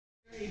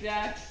He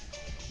ducked.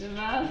 The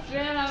mouse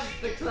ran up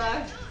the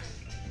clock.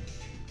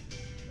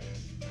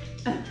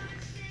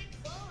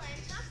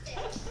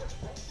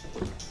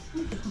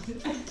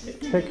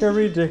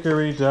 Hickory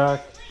dickory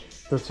dock,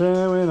 the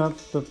train went up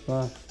the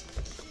block.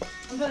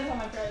 I'm putting this on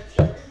my credit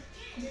card.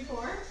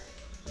 Before.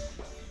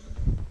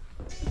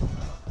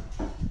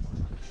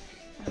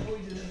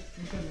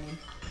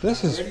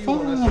 This is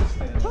fun.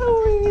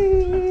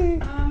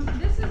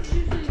 This is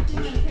usually a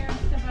thing when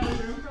parents step out of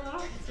the room for a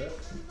little.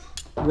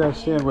 You guys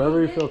stand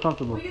wherever you feel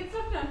comfortable. We get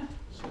stuff done.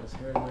 His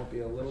hair might be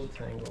a little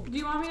tangled. Do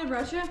you want me to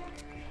brush it?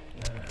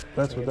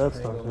 That's what that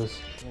stuff is.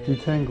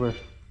 Detangler.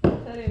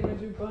 Teddy, we're gonna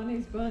do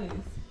bunnies.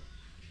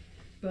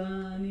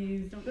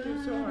 Bunnies. Don't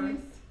do so hard.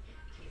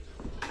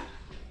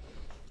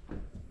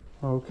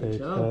 Okay, Good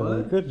job, Teddy.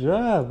 bud. Good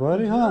job,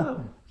 buddy, Good huh?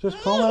 job. Just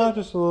comb it out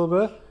just a little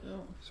bit,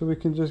 so we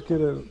can just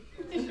get a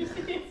Did you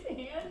see his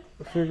hand?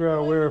 figure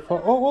out where it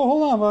falls. Oh,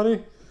 hold on,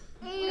 buddy.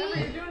 Remember,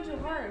 you're doing too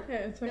hard.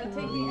 Okay, it's okay. Gotta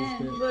take the Oh, end.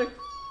 good. Look,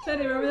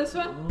 Teddy, remember this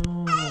one?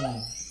 Oh,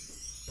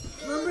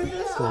 Remember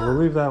this So one? we'll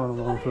leave that one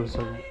alone for a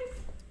second.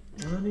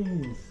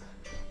 bunnies.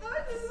 Oh,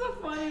 this is a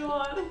funny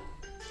one.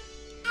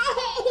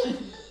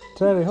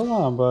 Teddy, hold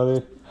on,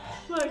 buddy.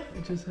 Look.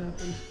 It just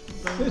happened.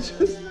 It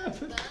just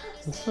happened.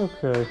 It's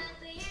okay.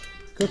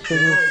 Good Oh,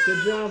 thing.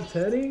 good job,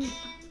 Teddy.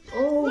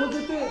 Oh, look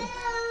at that.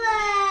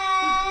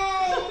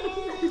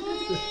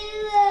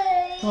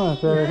 Come on,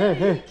 Teddy.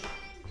 Hey.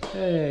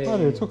 Hey.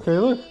 Buddy, it's okay.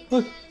 Look.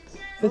 It's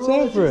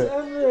Oh, Everett. It's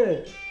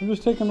Everett. I'm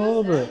just taking a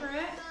little bit.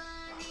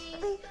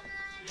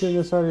 Getting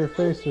this out of your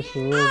face just a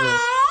little bit.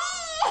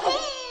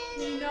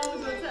 He knows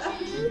what's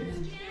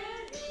happening.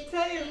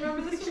 Teddy,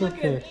 remember this? It's Look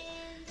okay. at.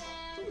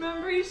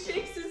 Remember, he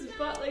shakes his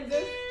butt like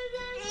this.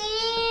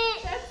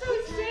 That's so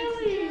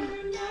silly.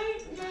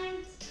 Night.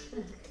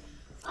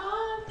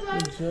 Oh,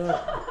 Good job.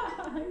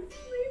 I'm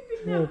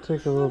sleeping I'm gonna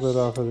take a little bit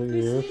off of the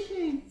ears.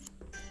 sleeping.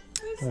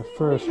 At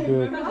first,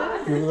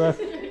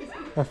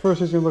 at first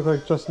he's gonna look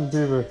like Justin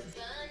Bieber.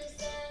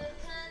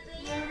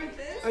 Remember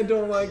this? I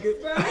don't like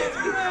it. Ryan's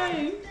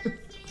crying.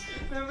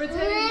 Remember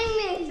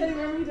Teddy? Teddy,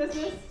 remember he does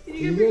this? Can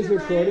You get a guys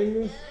picture, recording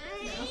this?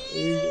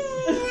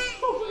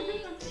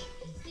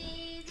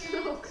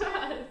 Oh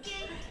God.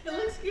 It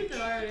looks cute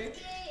though already.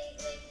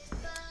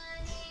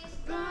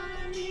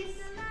 Bunnies.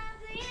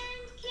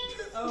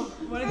 Oh,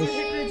 what is it?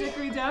 Hickory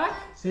dickory dock?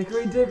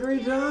 Hickory dickory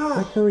dock.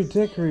 Hickory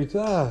dickory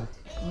dock.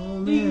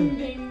 Oh Ding man.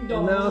 ding The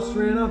dong. mouse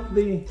ran up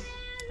the.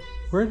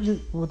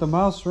 With the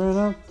mouse ran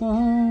up?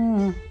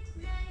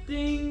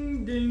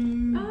 Ding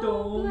ding Oh,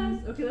 dong.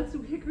 bless. Okay, that's a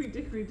hickory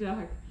dickory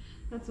dock.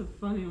 That's a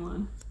funny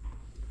one.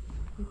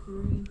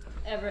 Hickory.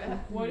 Everett,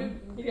 what do You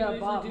people got usually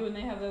Bob. do when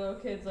they have their little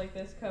kids like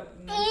this cup?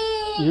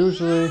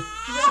 Usually, You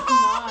guys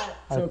not.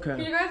 It's Can okay.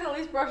 you guys at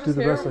least brush Do his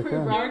the hair best I before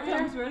can. Robert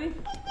comes ready?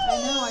 I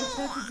know, I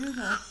said to do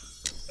that.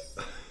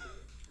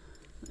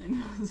 I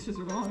know, it's just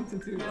wrong to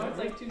do that. Now it's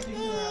like two things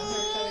around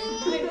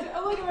hair cutting.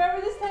 Oh, look,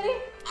 remember this, Teddy?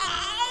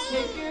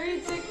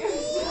 Hickory dickory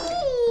dock.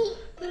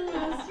 Oh, you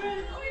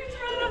just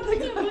run it up like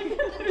a I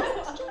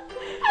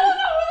don't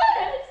know what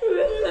that is.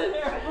 This is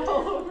hair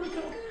all over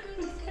the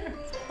this hair.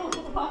 All the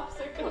pops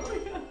are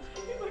going up.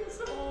 You look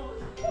so old.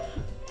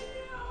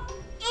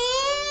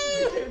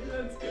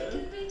 That's good.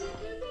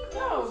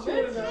 No,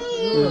 good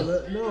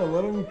enough. No,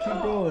 let him keep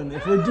going.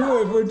 If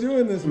we're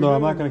doing this. no,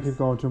 I'm not gonna keep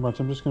going too much.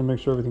 I'm just gonna make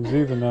sure everything's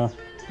even now.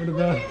 What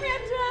about? He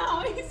ran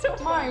down. He's so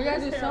Come on, you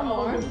gotta do some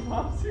more.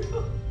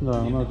 No,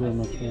 I'm not doing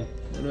much more.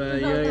 What about?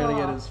 You gotta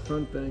get his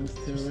front bangs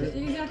too, right?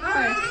 You got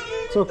try.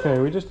 It's okay.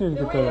 We just need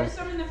to get There's that.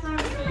 some in the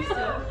front of his face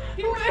still.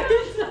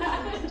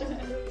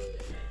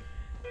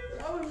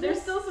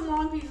 There's still some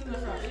long pieces in the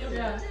front.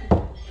 Yeah.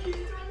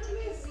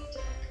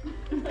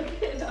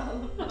 Look at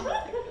all of them.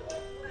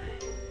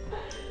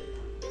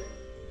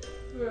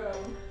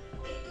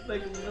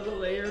 Like a little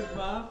layer of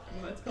mop.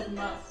 It's called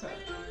mop cut.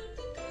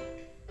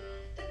 I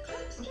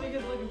think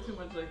it's looking too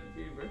much like a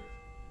beaver.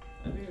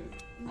 I think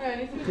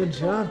it's Good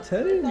job,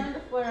 Teddy. starting to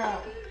flare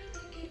out.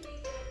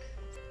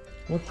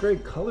 What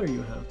great color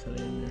you have,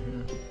 Teddy, in your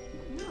hair.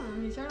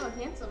 You started off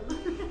handsome.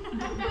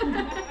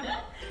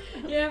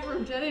 Yeah,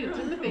 from Teddy to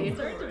Timothy. Make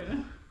sure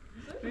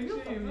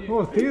you mute.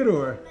 Oh,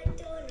 Theodore.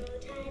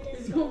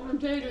 Let's go from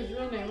Teddy to his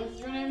real name. What's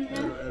your name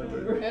again?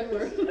 Edward.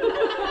 Edward.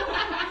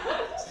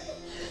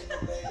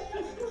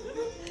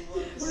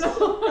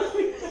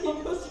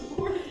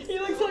 He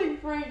looks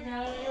like Frank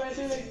now. You went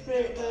to like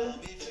Frank.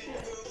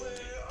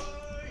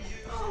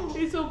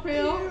 He's so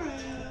pale. Oh my god,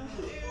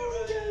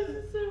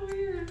 it's so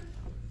weird.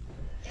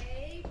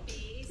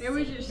 Maybe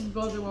we should just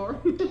both do over.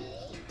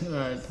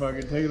 Alright, fuck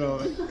it, take it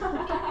over.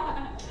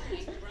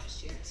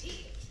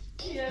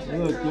 Yeah,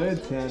 You look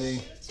good,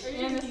 Teddy.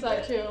 And this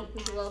side too.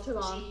 It's a little too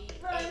long.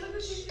 Brian, look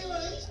what she's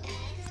doing.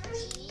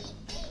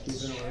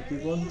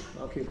 Keep one?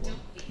 I'll keep one.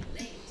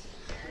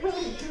 We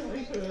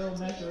put a little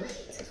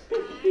necklace.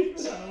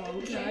 No,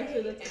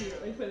 actually, that's cute.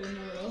 We put it in the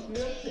middle. We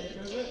have tape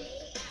of it.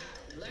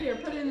 Here,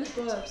 put it in this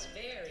glove.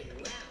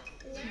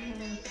 I'm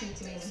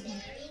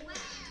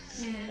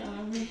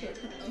gonna start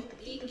crying.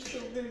 It's so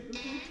big.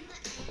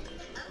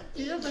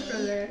 He does look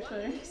really there,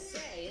 actually.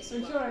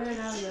 I'm sure I heard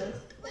out of this.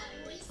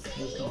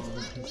 Let's go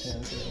with his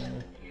hands right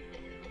here.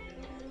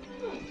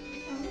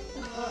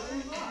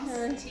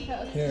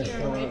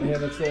 Here,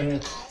 let's go here.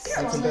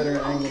 That's a better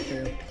angle for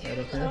you. Right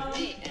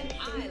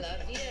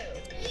up here.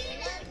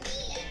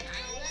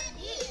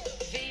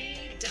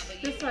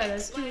 This side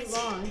is too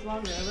long. It's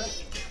longer, but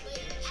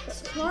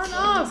far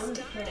enough.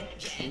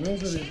 He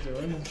knows what he's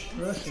doing. He's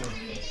rushing.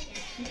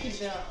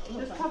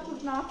 Just cut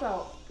those knots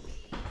out.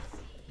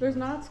 There's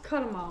knots,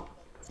 cut them out.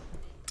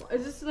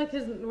 Is this like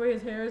the way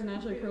his hair is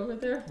naturally curled right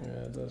there?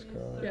 Yeah, it does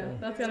curl. Right Yeah, there.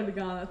 that's gotta be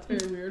gone. That's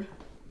very weird.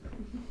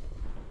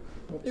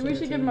 Oops, Maybe we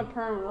should give him a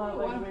perm.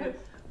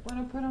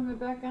 Wanna put him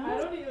back on? I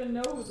don't even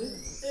know who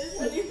this is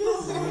Neither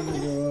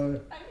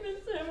do I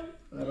miss him.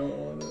 I don't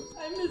want it.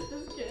 I miss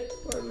this kid.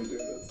 Why do we do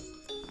this?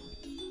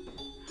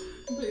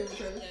 I'm putting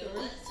him in the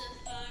story.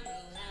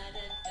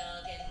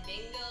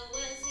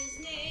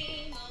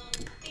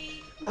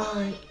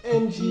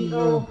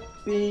 I-N-G-O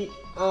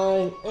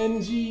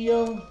B-I-N-G-O.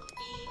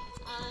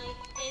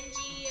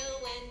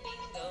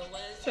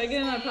 Should I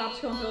get another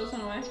popsicle and throw this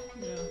one away?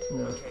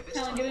 No.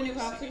 Helen, get a new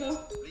popsicle.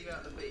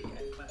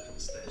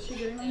 Is she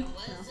getting one? No.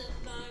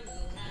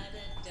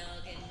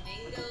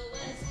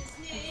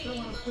 I still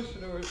want to push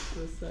it over to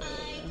this side.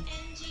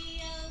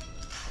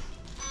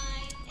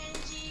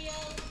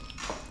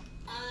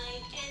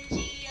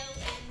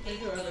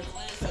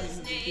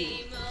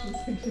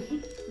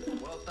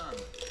 Well done.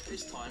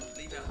 This time,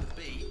 leave out the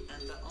B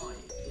and the I.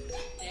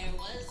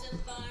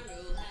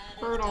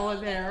 Bird all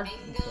over there.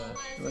 Okay.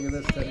 Look at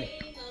this, Teddy.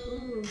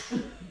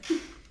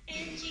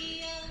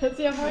 Let's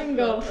see how far I can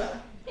go.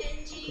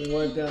 We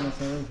wipe down his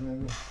hands,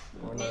 maybe.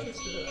 Or not.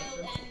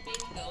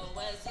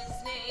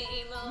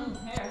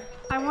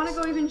 I want to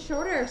go even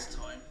shorter.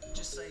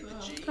 Just say the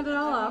G. Cut it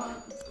all off.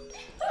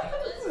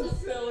 This is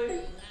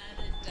silly.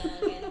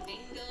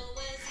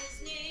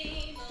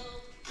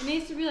 It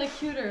needs to be like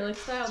cuter, like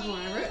styles more,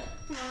 right?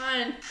 Come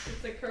on.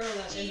 It's the curl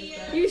that ends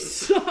that. You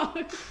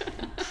suck.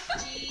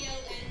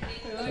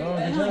 Oh, good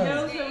I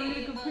job. need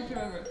a good picture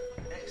of it.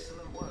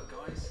 Excellent work,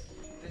 guys.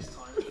 This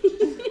time,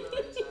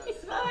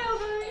 Smile,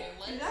 buddy.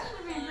 He's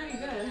actually being pretty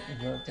good.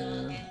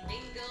 Exactly.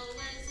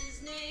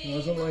 It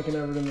wasn't like an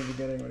Everett in the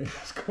beginning when he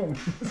was going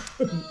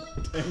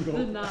tangled.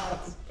 The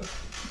knots.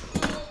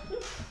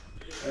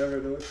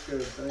 Everett, it looks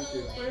good. Thank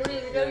you. Wait,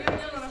 we gotta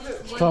get one of it.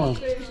 Coming.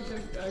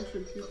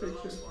 Actually, two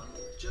pictures.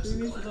 We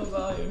need some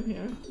volume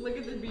here. Look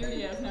at the beard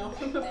he has now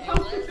from the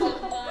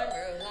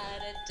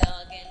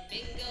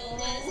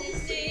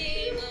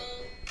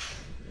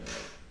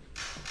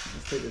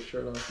Let's take his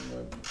shirt off and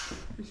wipe.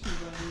 We should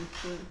run these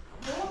too.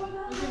 Oh,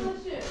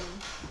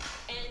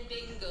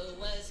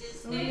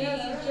 he has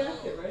his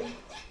jacket, right?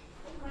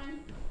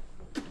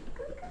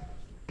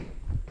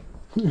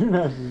 You're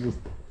actually just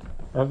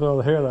after all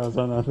the hair that was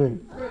on that thing.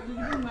 Did you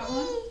bring that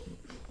one?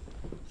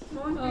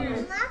 Can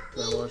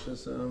I wash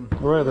this?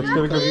 Alright, let's get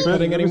a good Are you fit.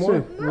 cutting Let me anymore?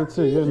 see. Let's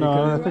see. Yeah, no,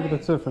 I think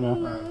that's it for now.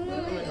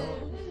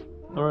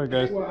 Alright,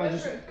 guys. Well, I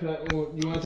just, you want